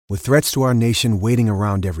With threats to our nation waiting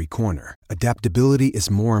around every corner, adaptability is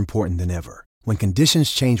more important than ever. When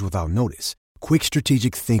conditions change without notice, quick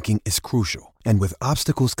strategic thinking is crucial. And with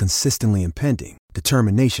obstacles consistently impending,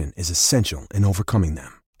 determination is essential in overcoming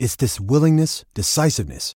them. It's this willingness,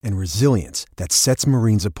 decisiveness, and resilience that sets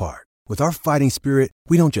Marines apart. With our fighting spirit,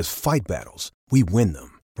 we don't just fight battles, we win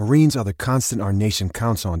them. Marines are the constant our nation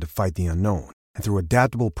counts on to fight the unknown. And through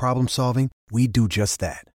adaptable problem solving, we do just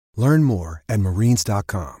that. Learn more at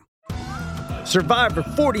marines.com. Survivor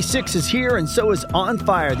 46 is here, and so is On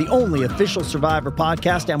Fire, the only official Survivor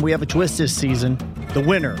podcast, and we have a twist this season. The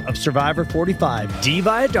winner of Survivor 45, Dee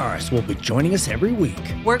Valladares, will be joining us every week.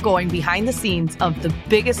 We're going behind the scenes of the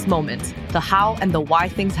biggest moments, the how and the why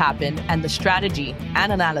things happen, and the strategy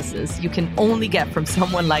and analysis you can only get from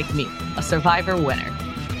someone like me, a Survivor winner.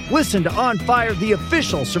 Listen to On Fire, the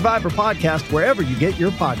official Survivor podcast, wherever you get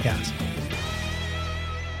your podcasts.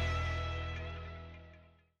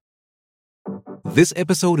 This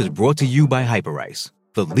episode is brought to you by Hyperice,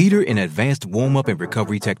 the leader in advanced warm-up and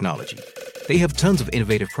recovery technology. They have tons of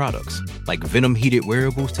innovative products, like Venom-heated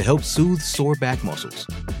wearables to help soothe sore back muscles,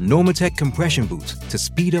 Normatec compression boots to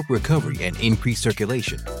speed up recovery and increase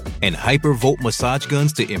circulation, and Hypervolt massage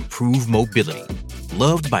guns to improve mobility.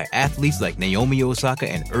 Loved by athletes like Naomi Osaka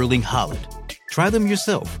and Erling Haaland. Try them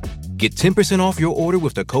yourself. Get 10% off your order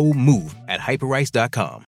with the code MOVE at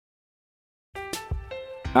Hyperice.com.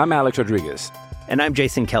 I'm Alex Rodriguez. And I'm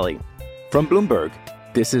Jason Kelly. From Bloomberg,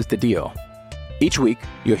 this is The Deal. Each week,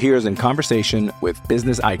 you'll hear us in conversation with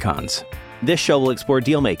business icons. This show will explore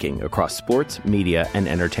deal-making across sports, media, and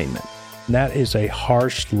entertainment. That is a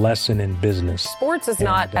harsh lesson in business. Sports is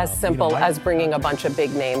not as simple as bringing a bunch of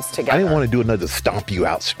big names together. I didn't want to do another stomp you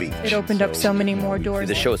out speech. It opened up so many more doors.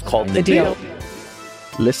 The show is called The Deal.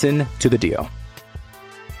 Listen to The Deal.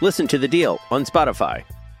 Listen to The Deal on Spotify.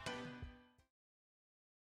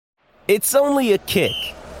 It's only a kick,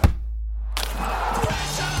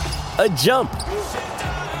 a jump,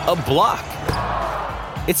 a block.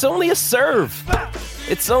 It's only a serve.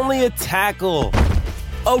 It's only a tackle,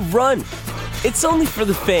 a run. It's only for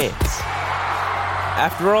the fans.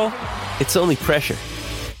 After all, it's only pressure.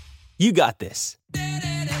 You got this.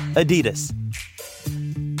 Adidas.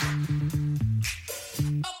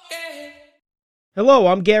 Hello,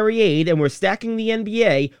 I'm Gary Ade, and we're stacking the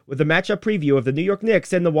NBA with a matchup preview of the New York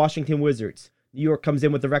Knicks and the Washington Wizards. New York comes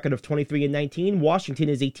in with a record of 23-19. Washington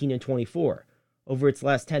is 18-24. Over its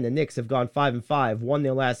last 10, the Knicks have gone 5-5, won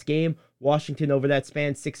their last game. Washington over that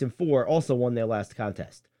span 6-4, also won their last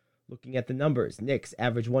contest. Looking at the numbers, Knicks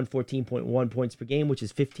average 114.1 points per game, which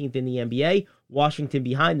is 15th in the NBA. Washington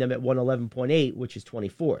behind them at 111.8, which is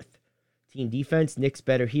 24th. Team defense, Knicks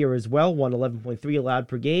better here as well, 111.3 allowed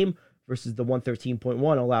per game versus the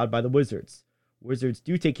 113.1 allowed by the Wizards. Wizards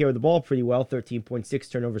do take care of the ball pretty well,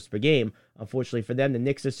 13.6 turnovers per game. Unfortunately for them, the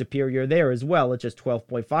Knicks are superior there as well at just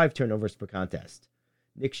 12.5 turnovers per contest.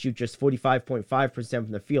 Knicks shoot just 45.5%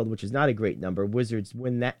 from the field, which is not a great number. Wizards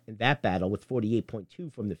win that battle with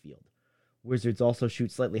 48.2 from the field. Wizards also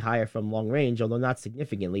shoot slightly higher from long range, although not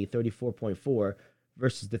significantly, 34.4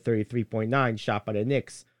 versus the 33.9 shot by the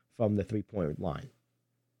Knicks from the three-point line.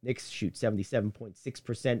 Knicks shoot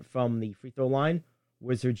 77.6% from the free throw line.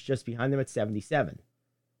 Wizards just behind them at 77.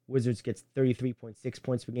 Wizards gets 33.6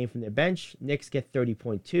 points per game from their bench. Knicks get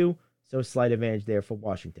 30.2, so a slight advantage there for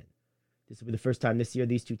Washington. This will be the first time this year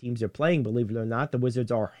these two teams are playing, believe it or not. The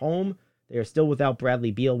Wizards are home. They are still without Bradley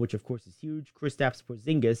Beal, which of course is huge. Kristaps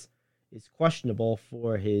Porzingis is questionable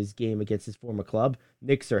for his game against his former club.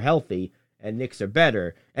 Knicks are healthy, and Knicks are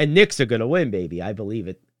better, and Knicks are going to win, baby. I believe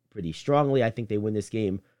it pretty strongly. I think they win this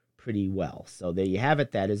game pretty well. So there you have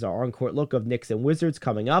it. That is our on-court look of Knicks and Wizards.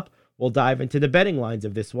 Coming up, we'll dive into the betting lines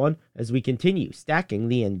of this one as we continue stacking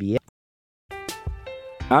the NBA.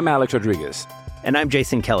 I'm Alex Rodriguez. And I'm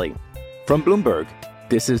Jason Kelly. From Bloomberg,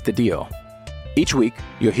 this is The Deal. Each week,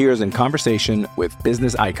 you'll hear us in conversation with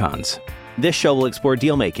business icons. This show will explore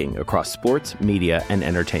deal-making across sports, media, and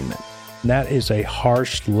entertainment. That is a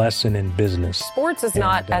harsh lesson in business. Sports is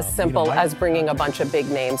not as simple as bringing a bunch of big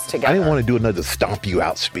names together. I didn't want to do another stomp you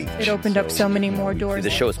out speech. It opened up so many more doors.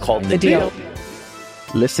 The show is called The Deal.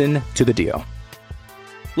 Listen to The Deal.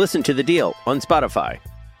 Listen to The Deal on Spotify.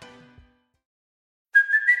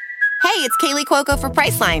 Hey, it's Kaylee Cuoco for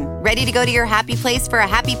Priceline. Ready to go to your happy place for a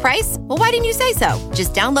happy price? Well, why didn't you say so?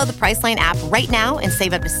 Just download the Priceline app right now and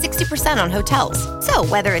save up to 60% on hotels. So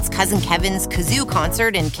whether it's Cousin Kevin's Kazoo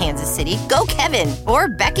Concert in Kansas City, go Kevin, or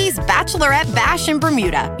Becky's Bachelorette Bash in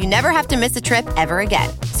Bermuda, you never have to miss a trip ever again.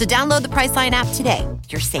 So download the Priceline app today.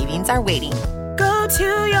 Your savings are waiting. Go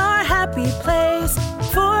to your happy place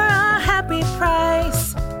for a happy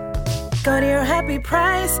price. Go to your happy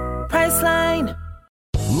price, Priceline.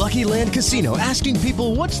 Lucky Land Casino, asking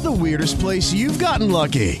people, what's the weirdest place you've gotten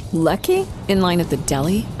lucky? Lucky? In line at the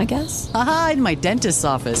deli, I guess? Aha, in my dentist's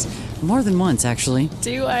office. More than once, actually.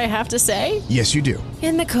 Do I have to say? Yes, you do.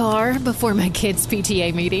 In the car before my kids'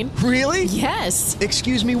 PTA meeting. Really? Yes.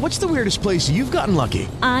 Excuse me, what's the weirdest place you've gotten lucky?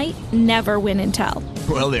 I never win and tell.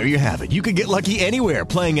 Well, there you have it. You can get lucky anywhere,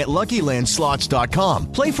 playing at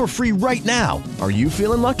LuckyLandSlots.com. Play for free right now. Are you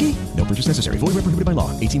feeling lucky? No purchase necessary. Void where prohibited by law.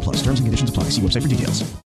 18+. Terms and conditions apply. See website for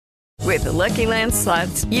details. With the Lucky Land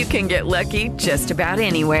Slots, you can get lucky just about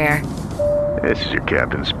anywhere. This is your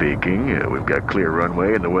captain speaking. We've got clear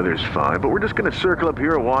runway and the weather's fine, but we're just going to circle up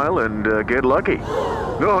here a while and get lucky.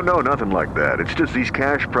 No, nothing like that. It's just these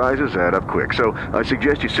cash prizes add up quick. So I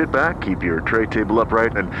suggest you sit back, keep your tray table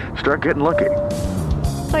upright, and start getting lucky.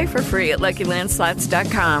 Play for free at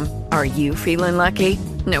LuckyLandSlots.com. Are you feeling lucky?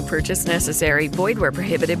 No purchase necessary. Void where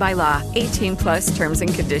prohibited by law. 18+ terms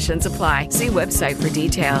and conditions apply. See website for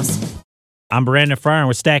details. I'm Brandon Fryer, and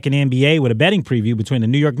we're stacking the NBA with a betting preview between the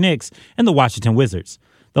New York Knicks and the Washington Wizards.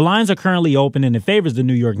 The lines are currently open, and it favors the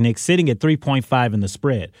New York Knicks, sitting at 3.5 in the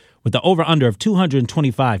spread, with the over-under of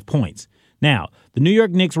 225 points. Now, the New York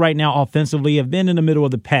Knicks right now offensively have been in the middle of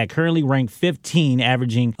the pack, currently ranked 15,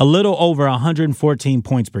 averaging a little over 114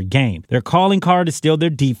 points per game. Their calling card is still their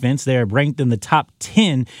defense. They are ranked in the top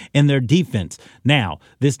 10 in their defense. Now,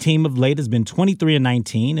 this team of late has been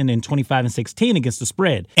 23-19 and then 25-16 against the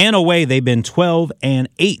spread. And away, they've been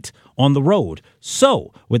 12-8 on the road.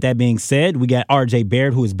 So, with that being said, we got RJ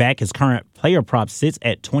Barrett, who is back. His current player prop sits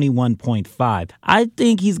at 21.5. I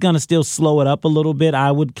think he's going to still slow it up a little bit.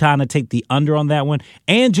 I would kind of take the under on that one.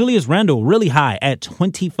 And Julius Randle, really high at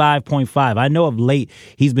 25.5. I know of late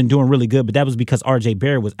he's been doing really good, but that was because RJ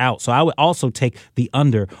Barrett was out. So I would also take the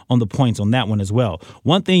under on the points on that one as well.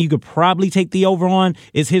 One thing you could probably take the over on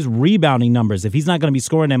is his rebounding numbers. If he's not going to be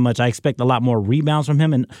scoring that much, I expect a lot more rebounds from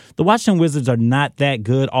him. And the Washington Wizards are not that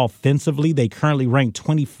good offensively. They currently rank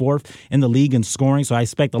 24th in the league in scoring, so I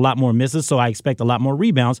expect a lot more misses, so I expect a lot more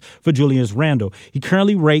rebounds for Julius Randle. He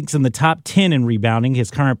currently ranks in the top 10 in rebounding. His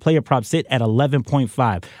current player props sit at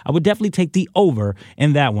 11.5. I would definitely take the over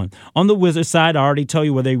in that one. On the Wizards side, I already told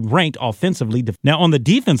you where they ranked offensively. Now, on the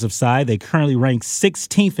defensive side, they currently rank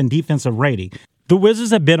 16th in defensive rating. The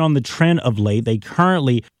Wizards have been on the trend of late. They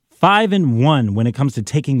currently 5-1 when it comes to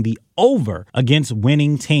taking the over against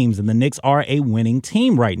winning teams, and the Knicks are a winning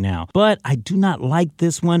team right now. But I do not like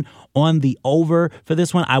this one on the over. For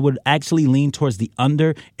this one, I would actually lean towards the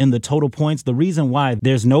under in the total points. The reason why,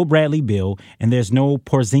 there's no Bradley Beal and there's no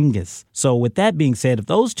Porzingis. So with that being said, if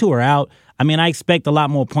those two are out, I expect a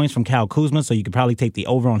lot more points from Kyle Kuzma, so you could probably take the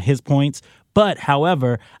over on his points. But,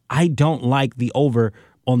 however, I don't like the over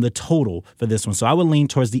on the total for this one. So I would lean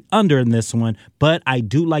towards the under in this one, but I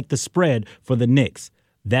do like the spread for the Knicks.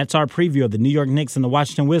 That's our preview of the New York Knicks and the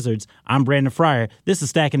Washington Wizards. I'm Brandon Fryer. This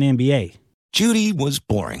is Stacking the NBA. Judy was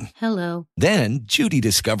boring. Hello. Then Judy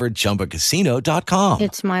discovered ChumbaCasino.com.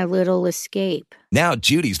 It's my little escape. Now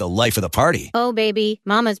Judy's the life of the party. Oh, baby,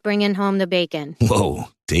 mama's bringing home the bacon. Whoa,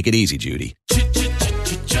 take it easy, Judy.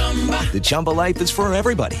 The Chumba life is for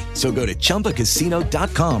everybody. So go to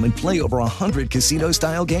ChumbaCasino.com and play over 100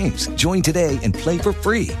 casino-style games. Join today and play for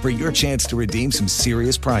free for your chance to redeem some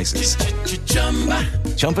serious prizes.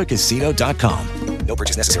 ChumbaCasino.com. No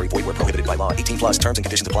purchase necessary. Void where prohibited by law. 18+ terms and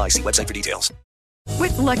conditions apply. See website for details.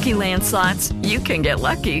 With Lucky Land Slots, you can get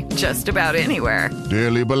lucky just about anywhere.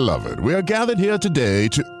 Dearly beloved, we are gathered here today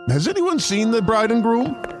to... Has anyone seen the bride and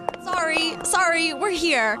groom? Sorry, we're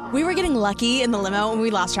here. We were getting lucky in the limo and we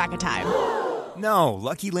lost track of time. No,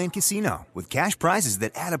 Lucky Land Casino, with cash prizes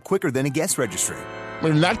that add up quicker than a guest registry.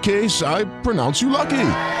 In that case, I pronounce you lucky.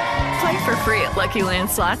 Play for free at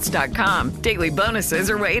LuckyLandSlots.com. Daily bonuses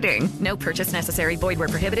are waiting. No purchase necessary. Void where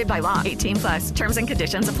prohibited by law. 18+. Terms and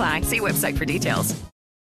conditions apply. See website for details.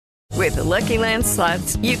 With the Lucky Land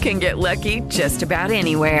Slots, you can get lucky just about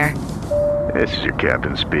anywhere. This is your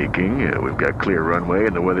captain speaking. We've got clear runway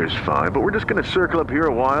and the weather's fine, but we're just going to circle up here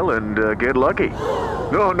a while and get lucky.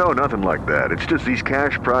 No, nothing like that. It's just these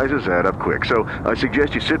cash prizes add up quick. So I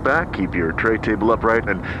suggest you sit back, keep your tray table upright,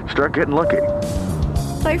 and start getting lucky.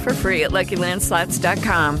 Play for free at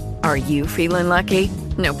LuckyLandSlots.com. Are you feeling lucky?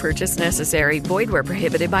 No purchase necessary. Void where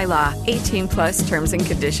prohibited by law. 18+ terms and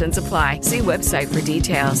conditions apply. See website for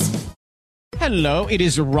details. Hello, it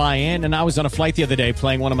is Ryan, and I was on a flight the other day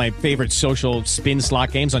playing one of my favorite social spin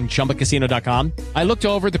slot games on ChumbaCasino.com. I looked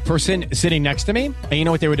over at the person sitting next to me, and you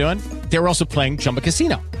know what they were doing? They were also playing Chumba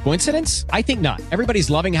Casino. Coincidence? I think not.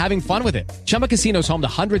 Everybody's loving having fun with it. Chumba Casino is home to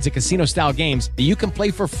hundreds of casino-style games that you can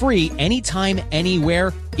play for free anytime,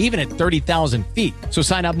 anywhere, even at 30,000 feet. So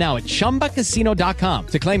sign up now at ChumbaCasino.com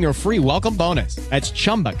to claim your free welcome bonus. That's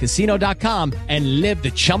ChumbaCasino.com and live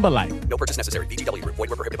the Chumba life. No purchase necessary. VGW. Void where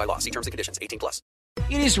prohibited by law. See terms and conditions. 18+.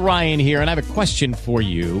 It is Ryan here, and I have a question for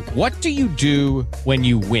you. What do you do when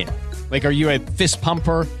you win? Like, are you a fist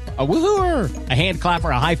pumper, a woohooer, a hand clapper,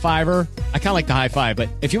 a high fiver? I kind of like the high five, but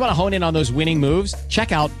if you want to hone in on those winning moves,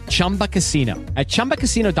 check out Chumba Casino. At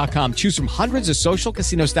ChumbaCasino.com, choose from hundreds of social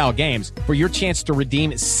casino-style games for your chance to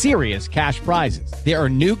redeem serious cash prizes. There are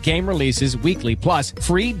new game releases weekly, plus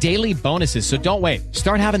free daily bonuses, so don't wait.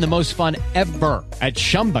 Start having the most fun ever at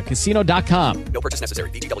ChumbaCasino.com. No purchase necessary.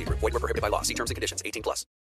 VGW. Void where prohibited by law. See terms and conditions. 18+.